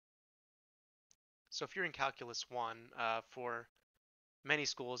So if you're in Calculus 1, for many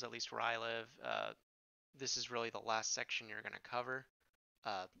schools, at least where I live, this is really the last section you're going to cover.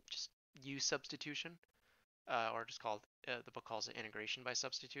 Just U-Substitution, or just called, the book calls it Integration by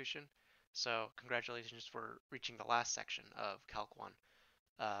Substitution. So congratulations for reaching the last section of Calc 1.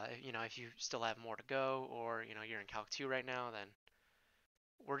 If you still have more to go, or you're in Calc 2 right now, then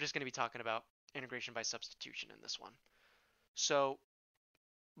we're just going to be talking about integration by substitution in this one. So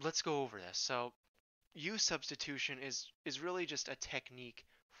let's go over this. So U-substitution is really just a technique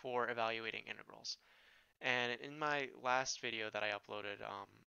for evaluating integrals. And in my last video that I uploaded,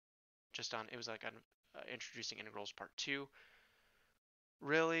 just on it was like on introducing integrals part 2.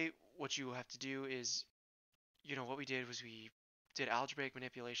 Really, what you have to do is, what we did was we did algebraic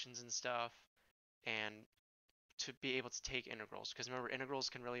manipulations and stuff, and to be able to take integrals, because remember, integrals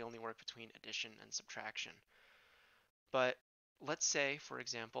can really only work between addition and subtraction. But let's say, for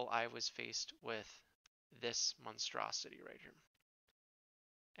example, I was faced with this monstrosity right here,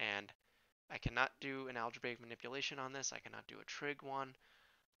 and I cannot do an algebraic manipulation on this. I cannot do a trig one.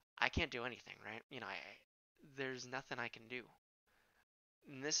 I can't do anything, right? There's nothing I can do.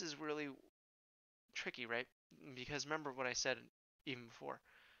 And this is really tricky, right? Because remember what I said even before.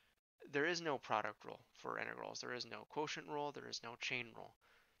 There is no product rule for integrals. There is no quotient rule. There is no chain rule.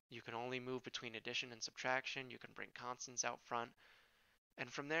 You can only move between addition and subtraction. You can bring constants out front.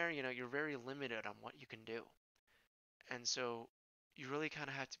 And from there, you're very limited on what you can do. And so you really kind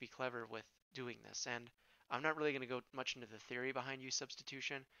of have to be clever with doing this. And I'm not really going to go much into the theory behind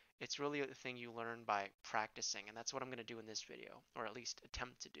U-substitution. It's really a thing you learn by practicing, and that's what I'm going to do in this video, or at least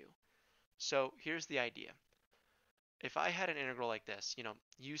attempt to do. So here's the idea. If I had an integral like this,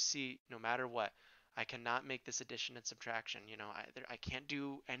 you see, no matter what, I cannot make this addition and subtraction. I can't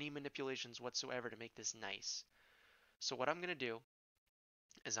do any manipulations whatsoever to make this nice. So what I'm going to do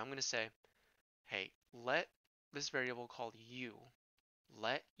is I'm going to say, hey, let this variable called u,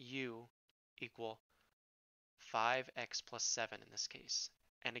 let u equal 5x plus 7 in this case.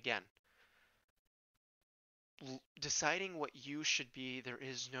 And again, deciding what u should be, there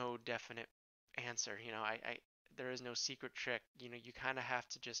is no definite answer. There is no secret trick. You kind of have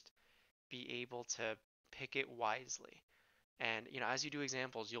to just be able to pick it wisely. And as you do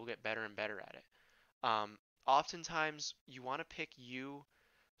examples, you'll get better and better at it. Oftentimes, you want to pick u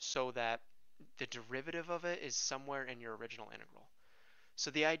so that the derivative of it is somewhere in your original integral. So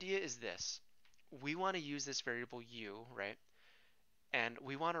the idea is this. We want to use this variable u, right? And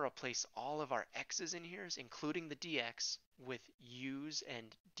we want to replace all of our x's in here, including the dx, with u's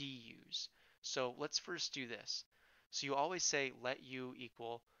and du's. So let's first do this. So you always say let u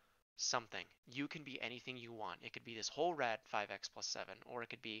equal something. U can be anything you want. It could be this whole rad 5x plus 7, or it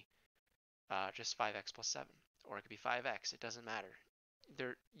could be just 5x plus 7, or it could be 5x. It doesn't matter.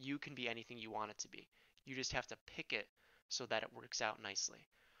 U can be anything you want it to be. You just have to pick it so that it works out nicely.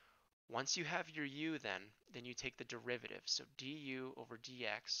 Once you have your u, then you take the derivative. So du over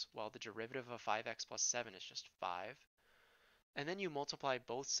dx, well, the derivative of 5x plus 7 is just 5. And then you multiply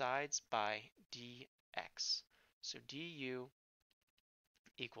both sides by dx. So du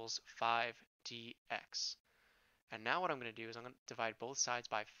equals 5dx. And now what I'm going to do is I'm going to divide both sides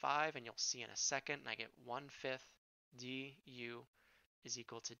by 5, and you'll see in a second, and I get 1/5 du is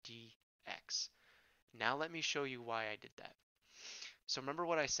equal to dx. Now let me show you why I did that. So remember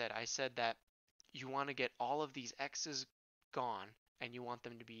what I said. I said that you want to get all of these x's gone, and you want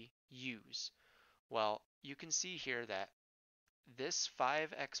them to be u's. Well, you can see here that this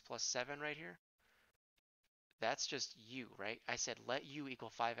 5x plus 7 right here, that's just u, right? I said let u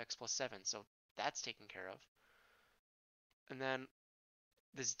equal 5x plus 7, so that's taken care of. And then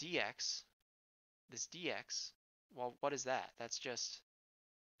this dx, well, what is that? That's just,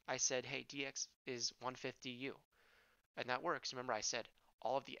 I said, hey, dx is 1/5 du. And that works. Remember, I said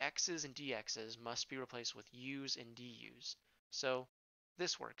all of the x's and dx's must be replaced with u's and du's. So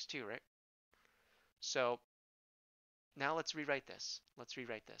this works too, right? So now let's rewrite this.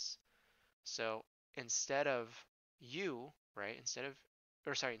 So instead of u, right, instead of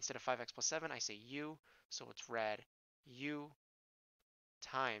 5x plus 7, I say u, so it's rad u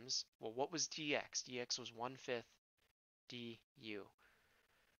times, well, what was dx? Dx was 1/5 du.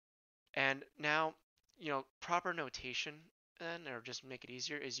 And now, proper notation then, or just make it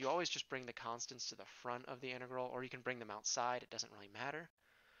easier, is you always just bring the constants to the front of the integral, or you can bring them outside. It doesn't really matter.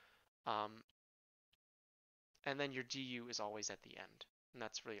 And then your du is always at the end. And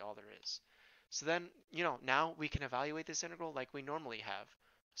that's really all there is. So then, now we can evaluate this integral like we normally have.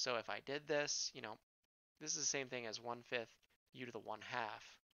 So if I did this, this is the same thing as 1/5 u to the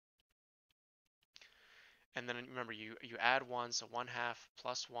 1/2. And then remember, you add 1, so 1/2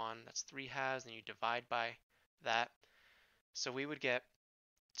 plus 1, that's 3/2, and you divide by that. So we would get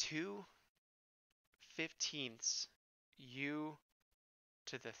 2/15 u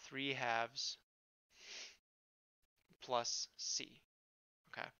to the 3/2 plus c.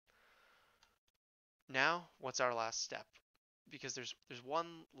 Okay. Now, what's our last step? Because there's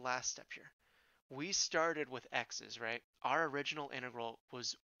one last step here. We started with x's, right? Our original integral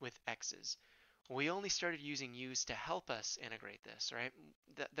was with x's. We only started using u's to help us integrate this, right?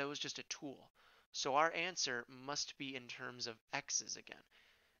 That was just a tool. So our answer must be in terms of x's again,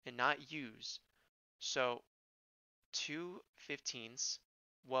 and not u's. So 2/15,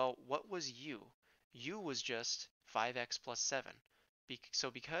 well, what was u? U was just 5x plus 7.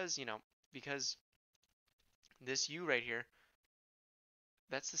 So because this u right here,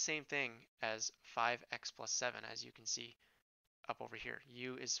 that's the same thing as 5x plus 7, as you can see up over here.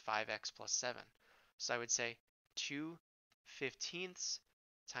 U is 5x plus 7. So I would say 2/15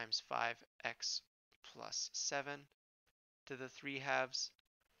 times 5x plus 7 to the 3/2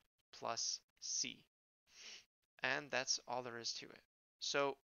 plus c. And that's all there is to it.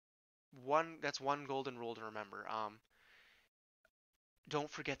 So that's one golden rule to remember. Don't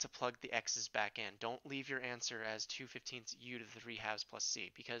forget to plug the x's back in. Don't leave your answer as 2/15 u to the 3/2 plus c,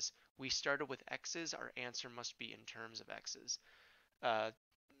 because we started with x's. Our answer must be in terms of x's.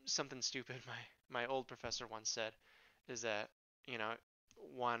 Something stupid my old professor once said is that,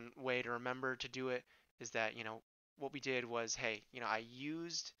 one way to remember to do it is that, what we did was, hey, I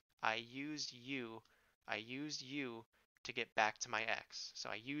used u to get back to my x. So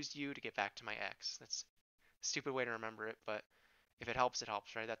I used u to get back to my x. That's a stupid way to remember it, but if it helps, it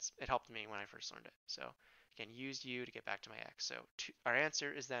helps, right? It helped me when I first learned it. So again, used u to get back to my x. So our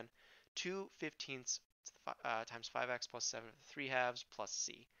answer is then 2/15 times 5x plus 7 to the 3/2 plus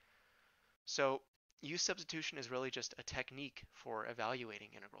c. So U-substitution is really just a technique for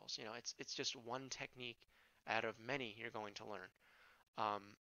evaluating integrals. It's just one technique out of many you're going to learn.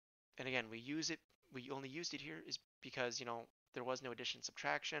 And again, we only used it here is because, there was no addition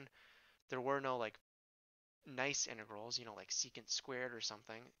subtraction. There were no like nice integrals, like secant squared or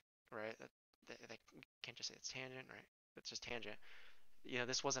something, right? That can't just say it's tangent, right? It's just tangent.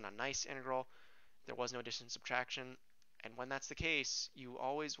 This wasn't a nice integral. There was no addition subtraction. And when that's the case, you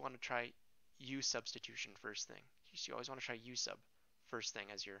always want to try U-substitution first thing. You always want to try U-sub first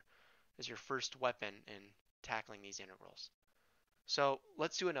thing as your first weapon in tackling these integrals. So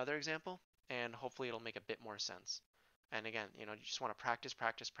let's do another example, and hopefully it'll make a bit more sense. And again, you just want to practice,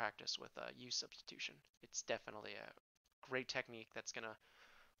 practice, practice with U-substitution. It's definitely a great technique that's going to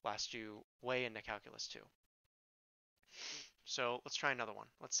last you way into calculus 2. So let's try another one.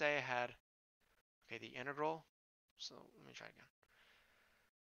 Let's say I had, the integral. So let me try again.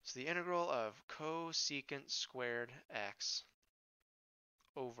 So the integral of cosecant squared x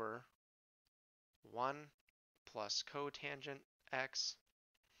over 1 plus cotangent x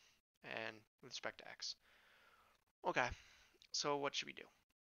and with respect to x. Okay, so what should we do?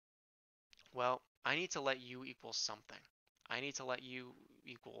 Well, I need to let u equal something. I need to let u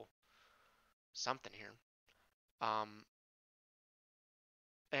equal something here.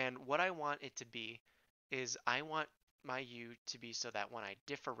 And what I want it to be is I want my u to be so that when I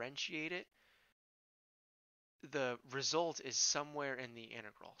differentiate it, the result is somewhere in the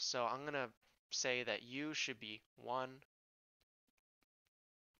integral. So I'm going to say that u should be 1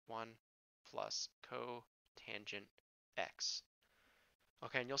 plus cotangent x.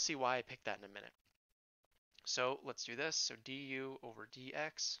 Okay, and you'll see why I picked that in a minute. So let's do this. So du over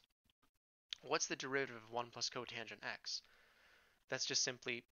dx. What's the derivative of 1 plus cotangent x? That's just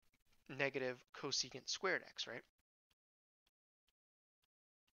simply negative cosecant squared x, right?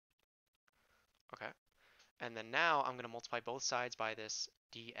 Okay. And then now I'm going to multiply both sides by this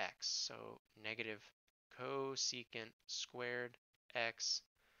dx. So negative cosecant squared x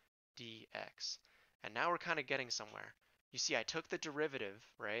dx. And now we're kind of getting somewhere. You see, I took the derivative,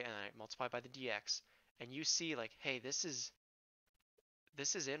 right, and I multiplied by the dx, and you see, like, hey, this is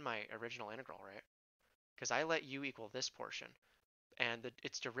in my original integral, right? Because I let u equal this portion, and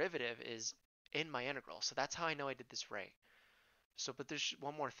its derivative is in my integral. So that's how I know I did this right. So, but there's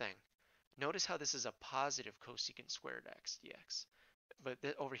one more thing. Notice how this is a positive cosecant squared x dx, but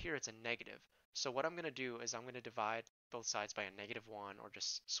over here it's a negative. So what I'm going to do is I'm going to divide both sides by a -1, or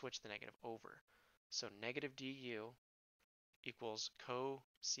just switch the negative over. So negative du equals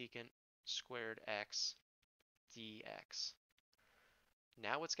cosecant squared x dx.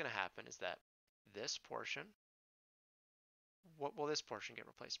 Now what's going to happen is that this portion, what will this portion get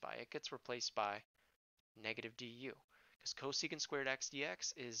replaced by? It gets replaced by negative du, because cosecant squared x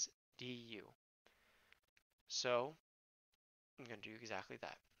dx is du. So I'm going to do exactly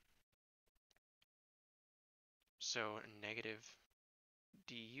that. So negative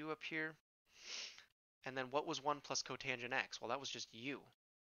du up here. And then what was 1 plus cotangent x? Well, that was just u.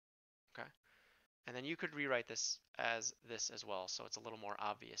 Okay. And then you could rewrite this as well, so it's a little more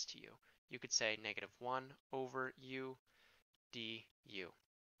obvious to you. You could say negative 1 over u du.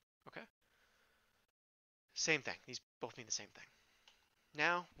 Okay? Same thing. These both mean the same thing.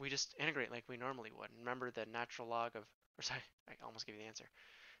 Now we just integrate like we normally would. Remember the natural log of, or sorry, I almost gave you the answer.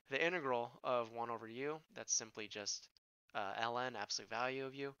 The integral of 1 over u, that's simply just ln, absolute value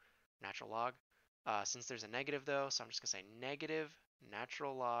of u, natural log. Since there's a negative though, so I'm just going to say negative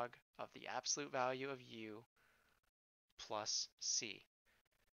natural log of the absolute value of u plus c.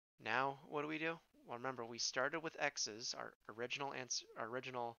 Now what do? Well, remember we started with x's. Our original answer, our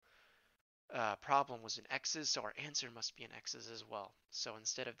original problem was in x's, so our answer must be in x's as well. So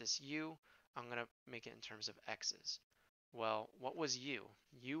instead of this u, I'm going to make it in terms of x's. Well, what was u?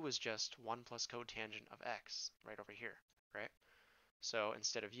 U was just 1 plus cotangent of x, right over here, right? So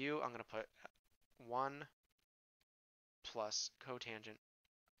instead of u, I'm going to put 1 plus cotangent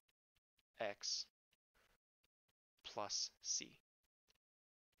x plus c.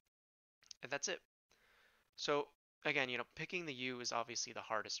 And that's it. So again, picking the u is obviously the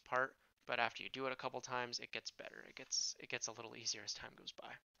hardest part, but after you do it a couple times, it gets better. It gets a little easier as time goes by.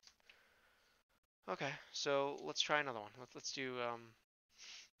 Okay, so let's try another one. Let's do another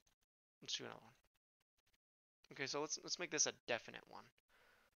one. Okay, so let's make this a definite one.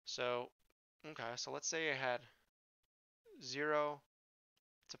 So okay, so let's say I had 0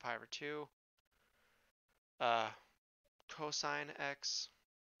 to pi over 2 cosine x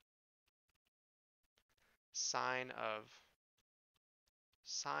sine of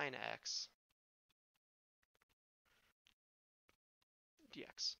sine x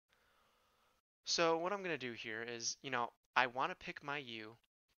dx. So what I'm going to do here is, I want to pick my u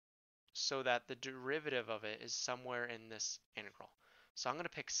so that the derivative of it is somewhere in this integral. So I'm going to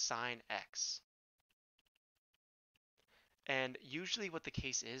pick sine x. And usually what the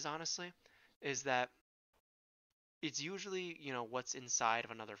case is, honestly, is that it's usually, what's inside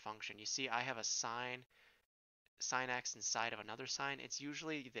of another function. You see, I have a sine x inside of another sine. It's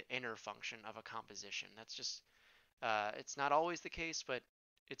usually the inner function of a composition. That's just, it's not always the case, but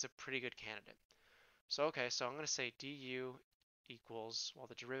it's a pretty good candidate. So, okay, so I'm going to say du equals, well,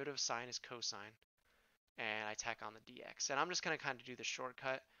 the derivative of sine is cosine, and I tack on the dx. And I'm just going to kind of do the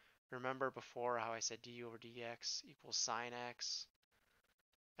shortcut. Remember before how I said du over dx equals sine x,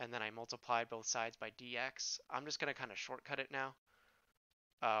 and then I multiplied both sides by dx. I'm just going to kind of shortcut it now,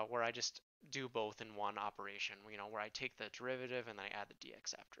 where I just do both in one operation, where I take the derivative and then I add the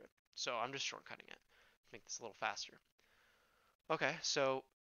dx after it. So I'm just shortcutting it to make this a little faster. Okay, so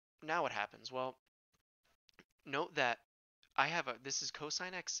now what happens? Well, note that I have this is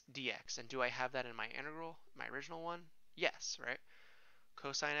cosine x dx, and do I have that in my integral, my original one? Yes, right?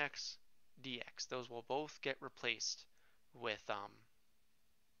 Cosine x dx, those will both get replaced with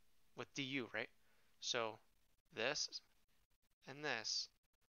du, right? So this and this,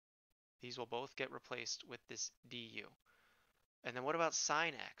 these will both get replaced with this du. And then what about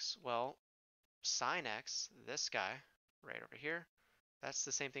sine x? Well, sine x, this guy right over here, that's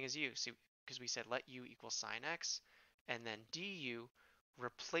the same thing as u. See, because we said let u equal sine x, and then du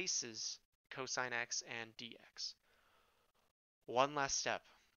replaces cosine x and dx. One last step.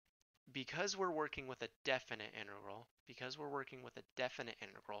 Because we're working with a definite integral,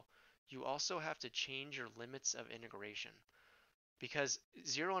 you also have to change your limits of integration. Because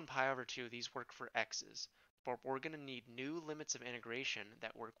 0 and pi over 2, these work for x's, but we're going to need new limits of integration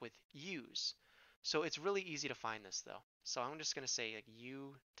that work with u's. So it's really easy to find this though. So I'm just going to say like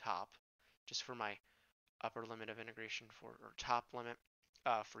u top, just for my upper limit of integration or top limit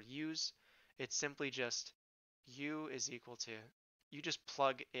for u's. It's simply just u is equal to, you just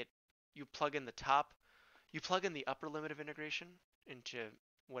plug it, you plug in the top, you plug in the upper limit of integration into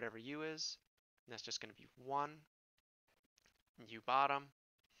whatever u is, and that's just going to be 1, u bottom,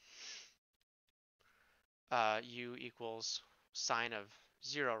 u equals sine of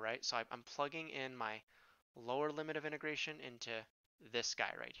 0, right? So I'm plugging in my lower limit of integration into this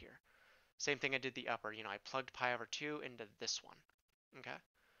guy right here. Same thing I did the upper, I plugged pi over 2 into this one, okay?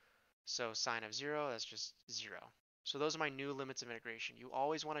 So sine of 0, that's just 0. So those are my new limits of integration. You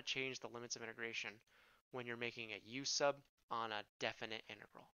always want to change the limits of integration when you're making a u-sub on a definite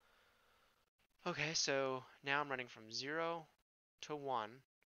integral. Okay, so now I'm running from 0 to 1,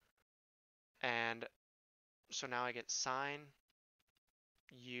 and so now I get sine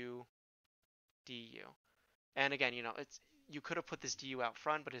u du. And again, you could have put this du out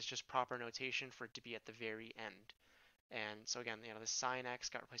front, but it's just proper notation for it to be at the very end. And so again, the sine x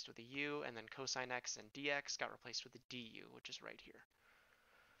got replaced with a u, and then cosine x and dx got replaced with a du, which is right here.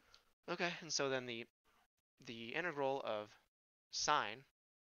 Okay, and so then the integral of sine,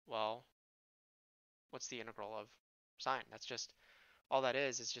 well, what's the integral of sine? That's just, all that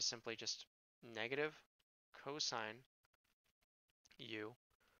is just simply just negative cosine u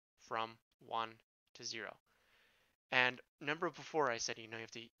from 1 to 0. And remember before I said, you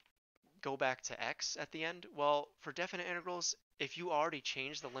have to go back to x at the end? Well, for definite integrals, if you already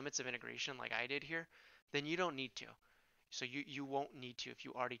changed the limits of integration like I did here, then you don't need to. So you won't need to. If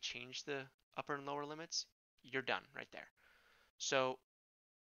you already changed the upper and lower limits, you're done right there. So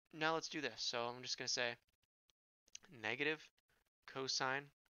now let's do this. So I'm just going to say negative cosine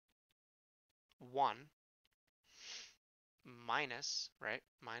 1 minus, right,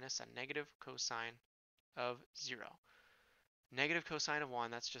 minus a negative cosine of 0. Negative cosine of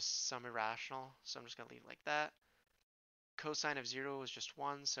 1, that's just some irrational, so I'm just going to leave it like that. Cosine of 0 is just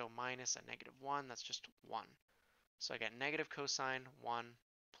 1, so minus a negative 1, that's just 1. So I get negative cosine 1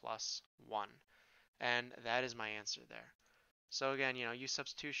 plus 1. And that is my answer there. So again,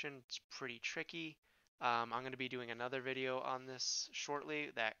 U-substitution, it's pretty tricky. I'm going to be doing another video on this shortly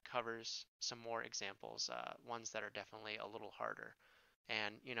that covers some more examples, ones that are definitely a little harder.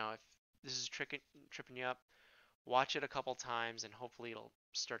 And, if this is tripping you up, watch it a couple times and hopefully it'll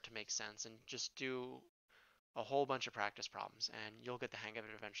start to make sense, and just do a whole bunch of practice problems and you'll get the hang of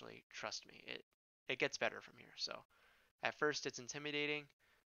it eventually. Trust me, it gets better from here. So at first it's intimidating,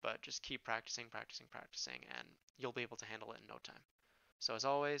 but just keep practicing, and you'll be able to handle it in no time. So as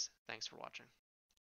always, thanks for watching.